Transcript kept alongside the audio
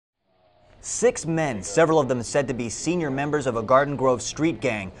6 men, several of them said to be senior members of a Garden Grove street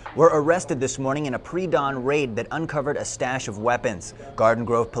gang, were arrested this morning in a pre-dawn raid that uncovered a stash of weapons. Garden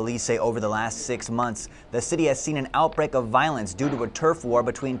Grove police say over the last 6 months, the city has seen an outbreak of violence due to a turf war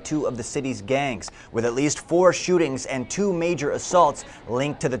between 2 of the city's gangs, with at least 4 shootings and 2 major assaults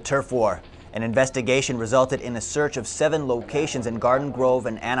linked to the turf war. An investigation resulted in a search of 7 locations in Garden Grove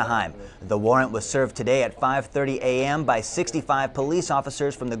and Anaheim. The warrant was served today at 5:30 a.m. by 65 police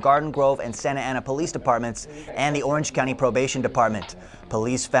officers from the Garden Grove and Santa Ana Police Departments and the Orange County Probation Department.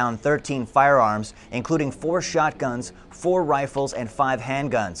 Police found 13 firearms, including 4 shotguns, 4 rifles, and 5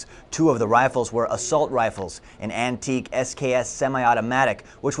 handguns. 2 of the rifles were assault rifles, an antique SKS semi-automatic,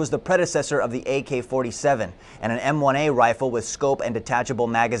 which was the predecessor of the AK-47, and an M1A rifle with scope and detachable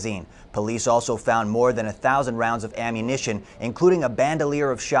magazine. Police also found more than 1,000 rounds of ammunition, including a bandolier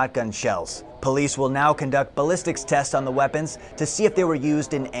of shotgun shells. Police will now conduct ballistics tests on the weapons to see if they were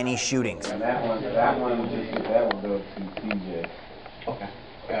used in any shootings. And that one will go to CJ. Okay,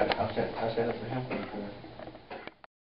 got it. I'll set up for him.